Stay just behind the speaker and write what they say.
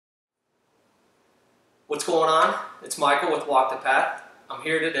What's going on? It's Michael with WalkthePath. I'm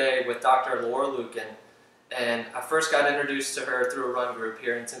here today with Dr. Laurah Lukin, and I first got introduced to her through a run group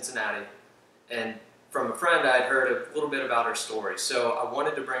here in Cincinnati. And from a friend, I'd heard a little bit about her story. So I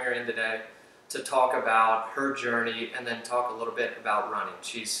wanted to bring her in today to talk about her journey and then talk a little bit about running.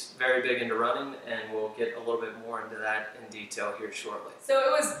 She's very big into running, and we'll get a little bit more into that in detail here shortly.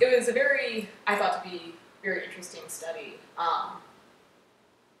 So it was a very, I thought to be, very interesting study.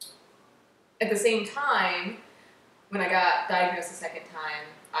 At the same time, when I got diagnosed the second time,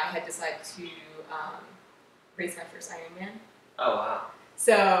 I had decided to race my first Ironman. Oh, wow.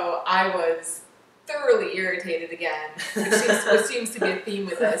 So I was thoroughly irritated again, which seems to be a theme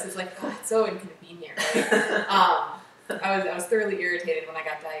with this. It's like, God, it's so inconvenient, right? I was thoroughly irritated when I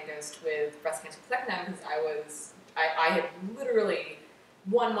got diagnosed with breast cancer the second time because I had literally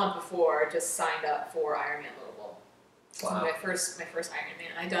 1 month before just signed up for Ironman Louisville. Wow. So my first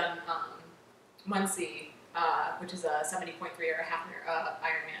Ironman. I'd done Muncie, which is a 70.3 or a half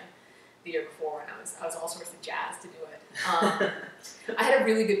Ironman the year before, and I was all sorts of jazzed to do it. I had a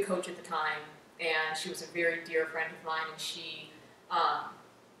really good coach at the time, and she was a very dear friend of mine, and she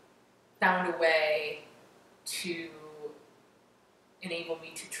found a way to enable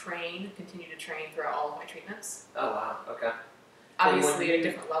me to continue to train throughout all of my treatments. Oh, wow. Okay. Obviously at a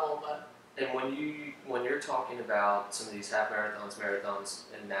different level, but... And when you're talking about some of these half marathons,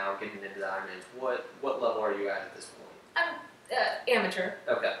 and now getting into the Ironmans, what level are you at this point? I'm amateur.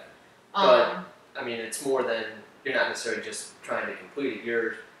 Okay. But, I mean, it's more than, you're not necessarily just trying to complete it,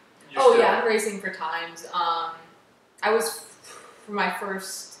 you're oh yeah, I'm racing for times. I was, for my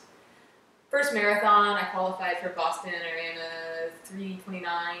first marathon, I qualified for Boston. I ran a 3:29,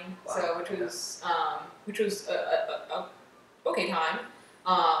 wow. So which was a okay time.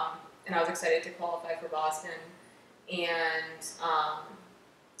 And I was excited to qualify for Boston. And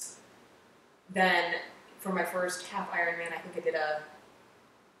then for my first half Ironman, I think I did a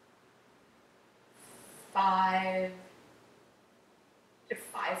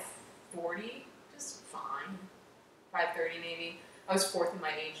 5:40, just fine. 5:30 maybe. I was fourth in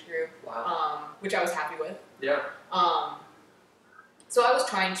my age group, wow. Which I was happy with. Yeah. So I was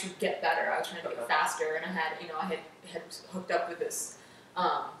trying to get better. I was trying to get faster, and I had hooked up with this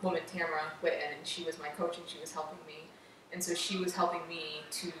woman, Tamara Whitten, and she was my coach, and she was helping me. And so she was helping me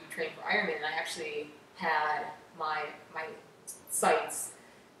to train for Ironman, and I actually had my sights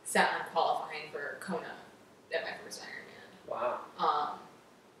set on qualifying for Kona at my first Ironman. Wow.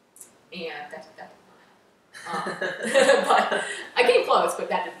 And that did not happen. But I came close, but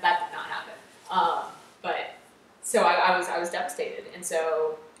that did not happen. But so I was devastated, and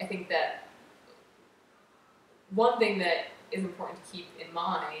so I think that one thing that is important to keep in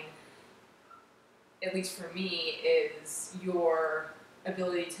mind, at least for me, is your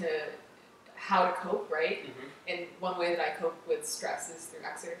ability to how to cope, right? Mm-hmm. And one way that I cope with stress is through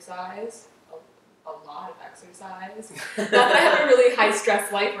exercise, a lot of exercise. Not that I have a really high stress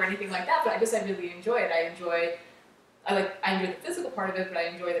life or anything like that, but I really enjoy it. I enjoy the physical part of it, but I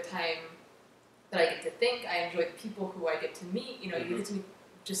enjoy the time that I get to think. I enjoy the people who I get to meet. Mm-hmm. You get to meet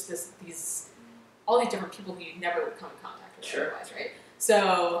just all these different people who you never would come in contact with otherwise, right?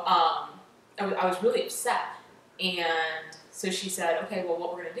 So I was really upset, and so she said, okay, well,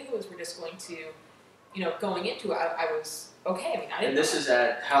 what we're going to do is we're just going to, going into it, I was okay. I mean, I didn't. And this is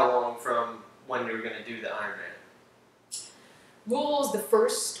at how long from when you were going to do the Ironman? Rules the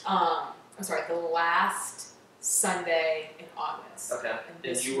last Sunday in August. Okay.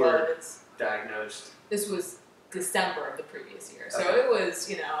 And you were diagnosed? This was December of the previous year, so okay. It was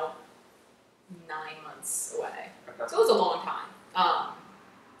 9 months away. Okay. So it was a long time.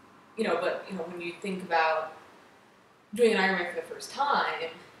 But when you think about doing an Ironman for the first time,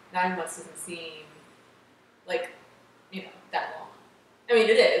 9 months doesn't seem like that long. I mean,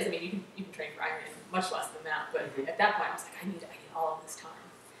 it is. I mean, you can train for Ironman much less than that, but mm-hmm. At that point, I was like, I need all of this time.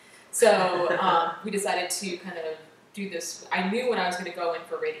 So we decided to kind of do this. I knew when I was going to go in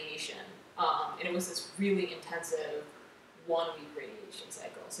for radiation, and it was this really intensive 1-week radiation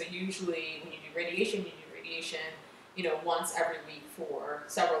cycle. So usually when you do radiation, once every week for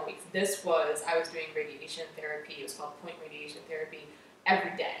several weeks. I was doing radiation therapy. It was called point radiation therapy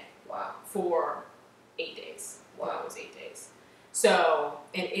every day. Wow. For 8 days. Wow. It was 8 days. So,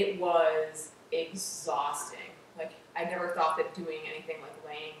 and it was exhausting. Like, I never thought that doing anything like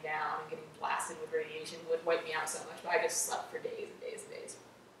laying down and getting blasted with radiation would wipe me out so much, but I just slept for days and days and days.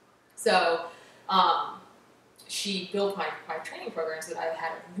 So, she built my training program so that I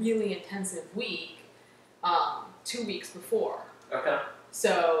had a really intensive week 2 weeks before. Okay.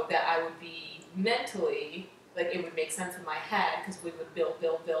 So that I would be mentally, like, it would make sense in my head, because we would build,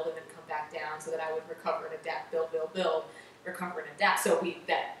 and then come back down so that I would recover and adapt, build, recover and adapt. So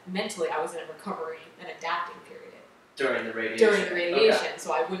that mentally I was in a recovery and adapting period. During the radiation. Okay.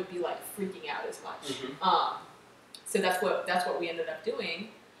 So I wouldn't be like freaking out as much. Mm-hmm. So that's what we ended up doing.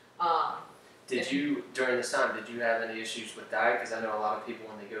 During this time, did you have any issues with diet? Because I know a lot of people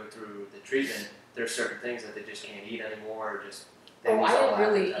when they go through the treatment, there's certain things that they just can't eat anymore, or just. I didn't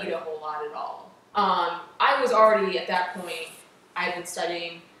really eat a whole lot at all. I was already at that point. I had been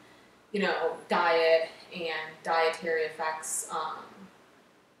studying, diet and dietary effects, on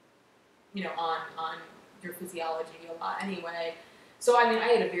your physiology a lot anyway. So I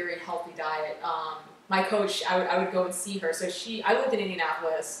had a very healthy diet. My coach, I would go and see her. So I lived in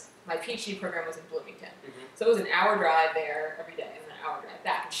Indianapolis. My Pt2 program was in Bloomington. Mm-hmm. So it was an hour drive there every day and an hour drive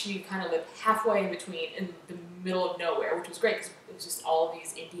back. And she kind of lived halfway in between in the middle of nowhere, which was great because it was just all of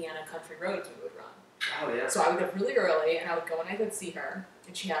these Indiana country roads we would run. Oh, yeah. So I would get up really early and I would go and I would see her.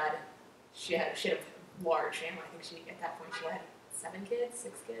 And she had a large family. I think at that point she had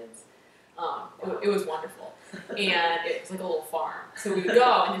 6 kids. It was wonderful. And it was like a little farm. So we would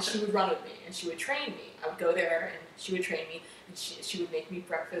go, and then she would run with me, and she would train me. I would go there, and she would train me, and she would make me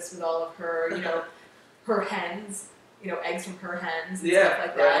breakfast with all of her, her hens, eggs from her hens and stuff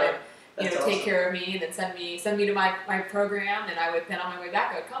like that. And, take awesome. Care of me, and then send me to my program, and then on my way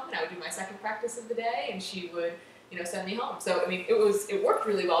back, I would come, and I would do my second practice of the day, and she would, send me home. So, it worked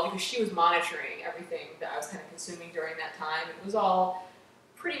really well because she was monitoring everything that I was kind of consuming during that time. It was all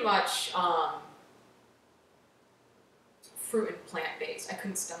pretty much fruit and plant-based. I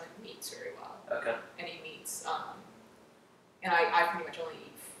couldn't stomach meats very well. Okay. Any meats. And I pretty much only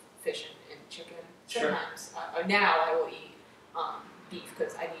eat fish and chicken. Sometimes. Sure. Now I will eat beef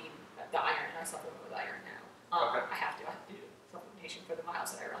because I need the iron. I supplement with iron now. Okay. I have to do supplementation for the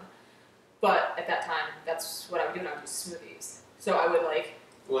miles that I run. But at that time, that's what I would do. I would do smoothies. So I would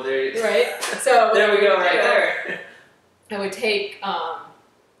Well, there you go. Right? So there we go, right there. I would take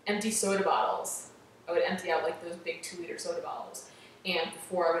empty soda bottles. I would empty out those big 2-liter soda bottles. And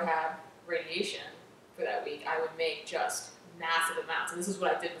before I would have radiation for that week, I would make just massive amounts. And this is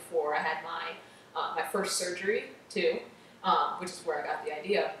what I did before I had my first surgery too, which is where I got the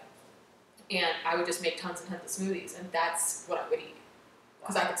idea. And I would just make tons and tons of smoothies, and that's what I would eat.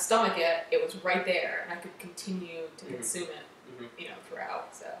 Because I could stomach it, it was right there, and I could continue to consume it,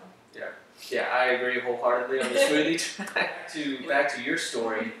 throughout. So. Yeah, I agree wholeheartedly on the smoothie. Back to your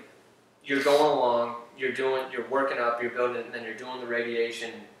story, you're going along, you're working up, you're building it, and then you're doing the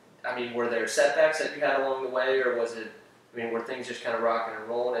radiation. Were there setbacks that you had along the way, or was it? Were things just kind of rocking and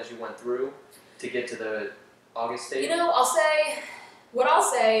rolling as you went through to get to the August date? What I'll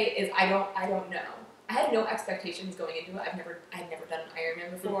say is I don't know. I had no expectations going into it. I had never done an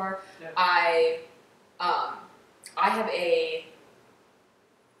Ironman before. Yeah. I have a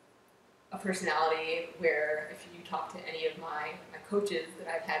personality where if you talk to any of my coaches that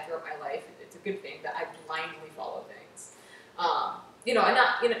I've had throughout my life, it's a good thing that I blindly follow things. And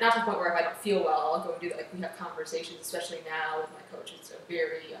not to the point where if I don't feel well, I'll go and do that. We have conversations, especially now with my coach. It's a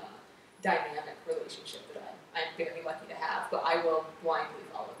very dynamic relationship that I'm very lucky to have, but I will blindly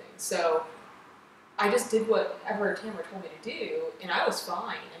follow things. So I just did whatever Tamara told me to do, and I was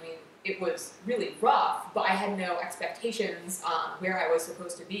fine. It was really rough, but I had no expectations on where I was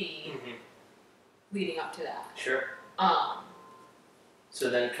supposed to be leading up to that. Sure. So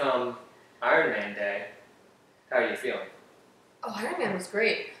then come Ironman Day, how are you feeling? Oh, Ironman was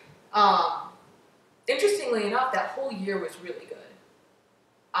great. Interestingly enough, that whole year was really good.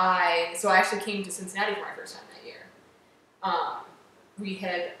 I actually came to Cincinnati for my first time that year. We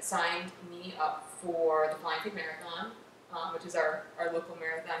had signed me up for the Flying Pig Marathon, which is our local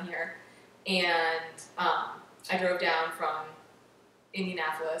marathon here. And I drove down from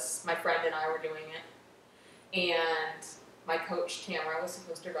Indianapolis. My friend and I were doing it. And my coach, Tamara, was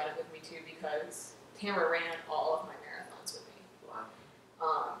supposed to run it with me too because Tamara ran all of my marathons with me.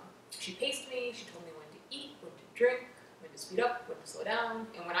 Wow. She paced me. She told me when to eat, when to drink, when to speed up, when to slow down.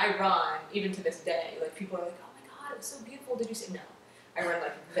 And when I run, even to this day, people are like, oh my God, it was so beautiful. Did you see? No. I run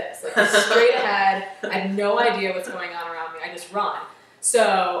like this, straight ahead. I have no idea what's going on around me. I just run.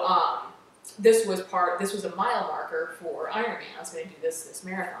 So this was a mile marker for Ironman. I was going to do this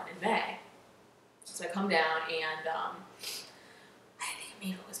marathon in May. So I come down, and I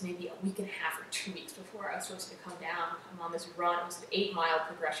think it was maybe a week and a half or 2 weeks before I was supposed to come down. I'm on this run. It was an 8-mile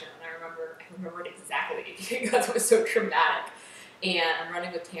progression, and I remember it exactly because it was so traumatic. And I'm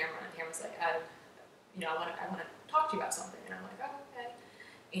running with Tamara, and Tamara's like, I want to talk to you about something. And I'm like, oh, okay.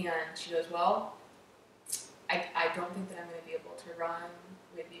 And she goes, well, I don't think that I'm going to be able to run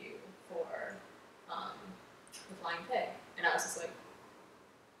with you for the Flying Pig. And I was just like,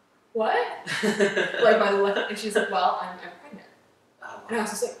 what? Like my left, and she's like, well, I'm pregnant. Oh, wow. And I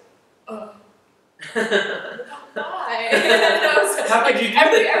was just like, oh. Why? And I was How like, could you do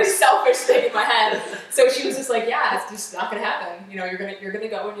every this? selfish thing in my head. So she was just like, yeah, it's just not gonna happen. You know, you're gonna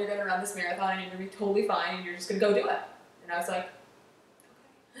go and you're gonna run this marathon and you're gonna be totally fine and you're just gonna go do it. And I was like,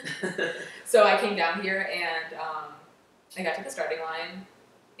 okay. So I came down here and I got to the starting line,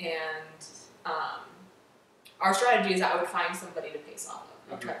 and our strategy is I would find somebody to pace off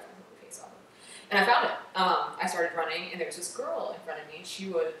of. I'll try to find somebody to pace off of. And I found it. I started running, and there was this girl in front of me.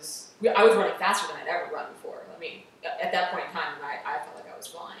 I was running faster than I'd ever run before. I mean, at that point in time, I felt like I was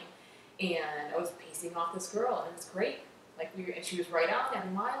flying. And I was pacing off this girl, and it was great. And she was right on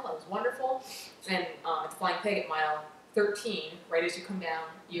every mile. It was wonderful. And at the Flying Pig at mile 13, right as you come down,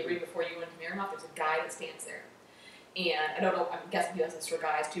 right before you go into Marathon, there's a guy that stands there. And I don't know, I'm guessing he does this for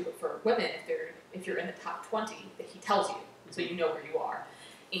guys too, but for women, if you're in the top 20, that he tells you, so you know where you are.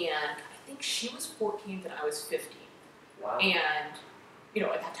 And I think she was 14th and I was 15th. Wow. And, you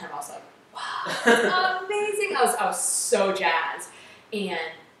know, at that time I was like, wow, that's amazing. I was so jazzed.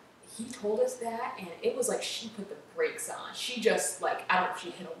 And he told us that, and it was like she put the brakes on. She just, like, I don't know if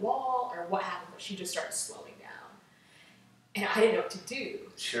she hit a wall or what happened, but she just started slowing down. And I didn't know what to do.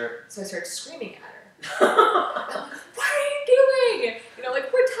 Sure. So I started screaming at her. I'm like, what are you doing? You know,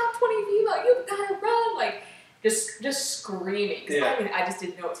 like, we're top 20 female, you've got to run. Like, just screaming. Yeah. I mean, I just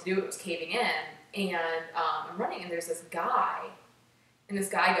didn't know what to do. It was caving in. And I'm running, and there's this guy. And this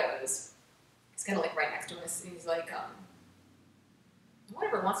guy goes, he's kind of like right next to us, and he's like,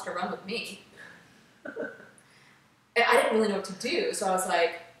 whatever wants to run with me. And I didn't really know what to do. So I was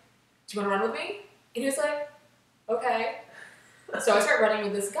like, do you want to run with me? And he was like, okay. So I start running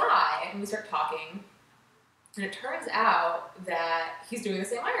with this guy, and we start talking. And it turns out that he's doing the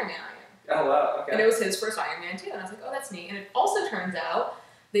same Ironman I am. Oh, wow, okay. And it was his first Ironman too. And I was like, oh, that's neat. And it also turns out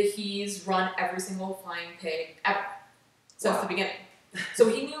that he's run every single Flying Pig ever since the beginning. So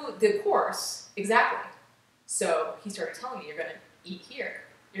he knew the course exactly. So he started telling me, you're going to eat here.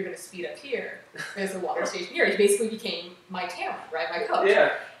 You're going to speed up here. There's a water station here. He basically became my talent, right? My coach.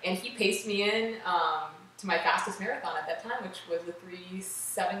 Yeah. And he paced me in to my fastest marathon at that time, which was the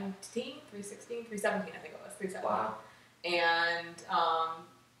 3:17, 3:16, 3:17, I think it was, 3:17. Wow. And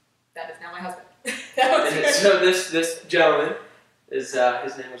that is now my husband. So this gentleman is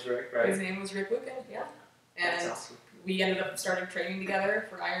his name was Rick, right? His name was Rick Lukin, yeah. And that's awesome. we ended up starting training together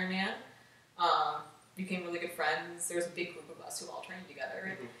for Ironman. Became really good friends. There was a big group of us who all trained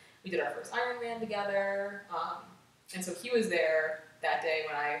together. And we did our first Ironman together. And so he was there that day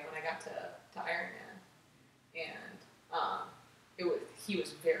when I got to Ironman. And he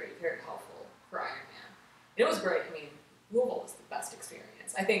was very, very helpful for Ironman. And it was great. I mean, Louisville was the best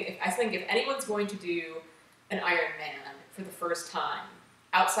experience. I think if anyone's going to do an Ironman for the first time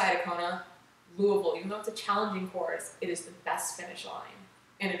outside of Kona, Louisville, even though it's a challenging course, it is the best finish line,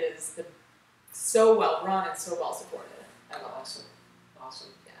 and it is so well run and so well supported. Awesome.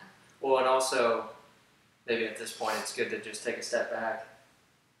 Yeah. Well, and also, maybe at this point, it's good to just take a step back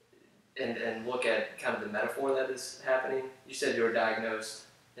and look at kind of the metaphor that is happening. You said you were diagnosed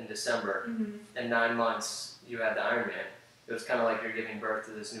in December, and 9 months you had the Ironman. It was kind of like you're giving birth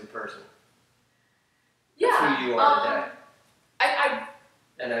to this new person. Yeah. That's who you are today.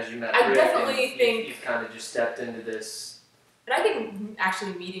 And as you met I Rick, definitely and think you've kind of just stepped into this. And I think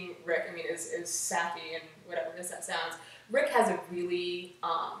actually meeting Rick, I mean, as sappy and whatever that sounds, Rick has a really,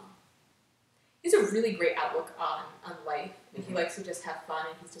 he's a really great outlook on life. And he likes to just have fun,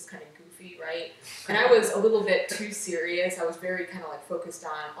 and he's just kind of goofy, right? And I was a little bit too serious. I was very kind of like focused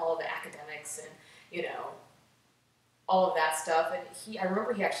on all the academics and, you know, all of that stuff. And I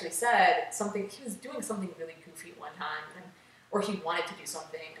remember he actually said something, he was doing something really goofy one time, or he wanted to do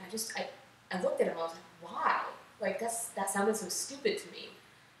something. And I looked at him, I was like, why? Like, that sounded so stupid to me.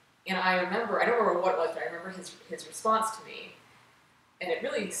 And I don't remember what it was, but I remember his response to me. And it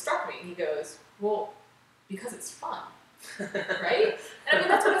really struck me. He goes, well, because it's fun, right? And I mean,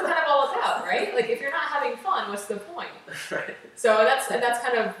 that's what it's kind of all about, right? Like, if you're not having fun, what's the point? Right. So that's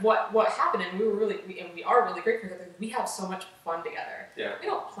kind of what happened. And we are really great because we have so much fun together. Yeah. We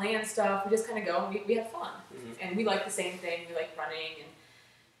don't plan stuff. We just kind of go and we have fun. And we like the same thing. We like running and,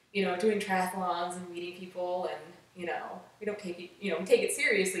 you know, doing triathlons and meeting people, and, you know, we don't take it, you know, we take it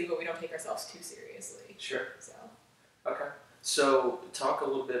seriously, but we don't take ourselves too seriously. Sure. So. Okay. So talk a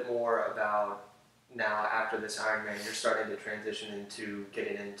little bit more about now after this Ironman, you're starting to transition into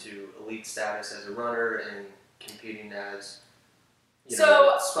getting into elite status as a runner and competing as, you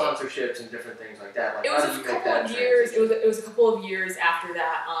know, sponsorships and different things like that. Like, it was how do you make that years. transition? It was a couple of years after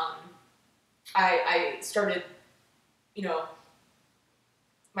that. I started, you know,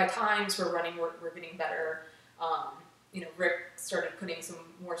 my times for running were getting better. You know, Rick started putting some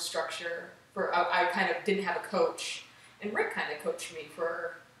more structure. I kind of didn't have a coach, and Rick kind of coached me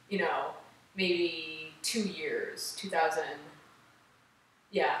for, you know, maybe 2 years,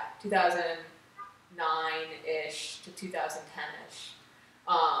 2009-ish to 2010-ish.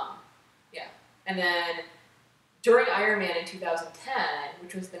 Yeah. And then during Ironman in 2010,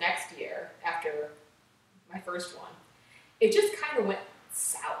 which was the next year after my first one, it just kind of went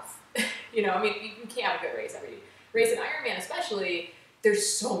south. You know, I mean, you can't have a good race every race in Ironman, especially. There's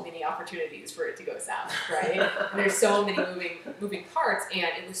so many opportunities for it to go south, right? And there's so many moving parts,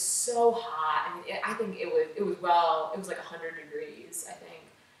 and it was so hot. I mean, I think it was like 100 degrees, I think,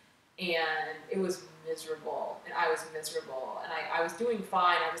 and it was miserable, and I was miserable, and I was doing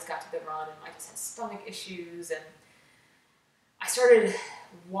fine. I just got to the run, and I just had stomach issues, and I started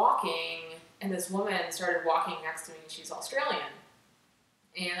walking, and this woman started walking next to me. She's Australian,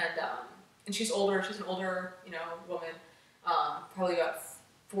 and she's older. She's an older, you know, woman. Probably about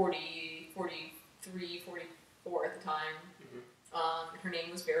 40, 43, 44 at the time. Her name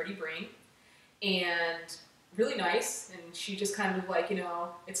was Verity Breen, and really nice, and she just kind of like, you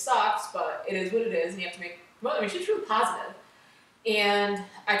know, it sucks, but it is what it is, and you have to make, well, I mean, she's really positive. And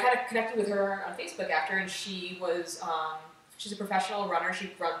I kind of connected with her on Facebook after, and she was, she's a professional runner.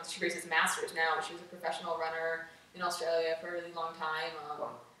 She races masters now, but she was a professional runner in Australia for a really long time.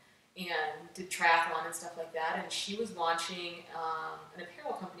 And did triathlon and stuff like that, and she was launching an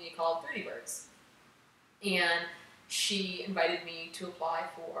apparel company called 30 Birds, and she invited me to apply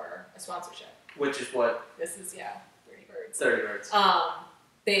for a sponsorship. Which is what? This is 30 Birds. 30 Birds.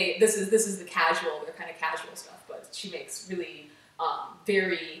 This is the casual, their kind of casual stuff, but she makes really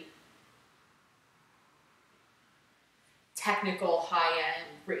very technical, high-end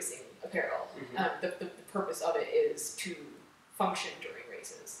racing apparel. The purpose of it is to function during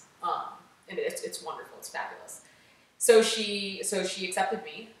races. And it's wonderful. It's fabulous. So she accepted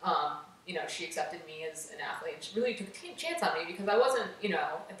me. You know, she accepted me as an athlete. She really took a chance on me because I wasn't, you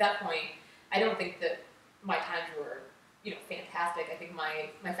know, at that point, I don't think that my times were, you know, fantastic. I think my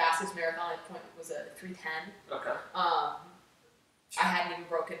fastest marathon point was a 3:10. Okay. I hadn't even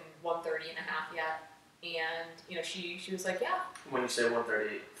broken 1:30 and a half yet. And, you know, she was like, yeah. When you say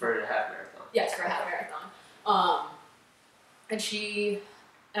 1:30 for a half marathon? Yes, for a half marathon.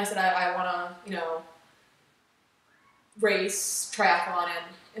 And I said, I want to, you know, race triathlon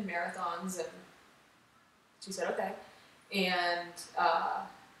and marathons. And she said, okay. And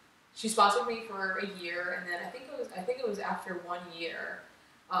she sponsored me for a year. And then I think it was after 1 year,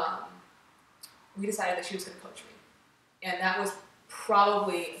 we decided that she was going to coach me. And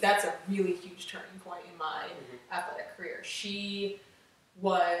that's a really huge turning point in my athletic career. She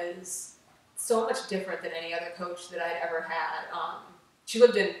was so much different than any other coach that I'd ever had. She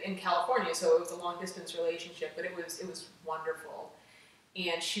lived in California, so it was a long distance relationship, but it was wonderful.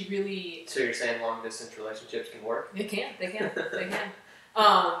 And she really... So you're saying long distance relationships can work? They can.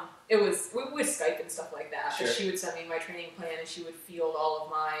 It was, we would Skype and stuff like that. Sure. She would send me my training plan, and she would field all of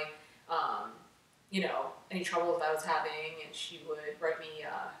my, you know, any troubles I was having, and she would write me,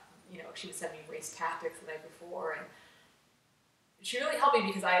 you know, she would send me race tactics the night before, and she really helped me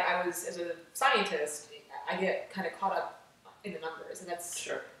because I was, as a scientist, I get kind of caught up in the numbers, and that's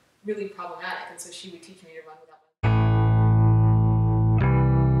really problematic, and so she would teach me to run without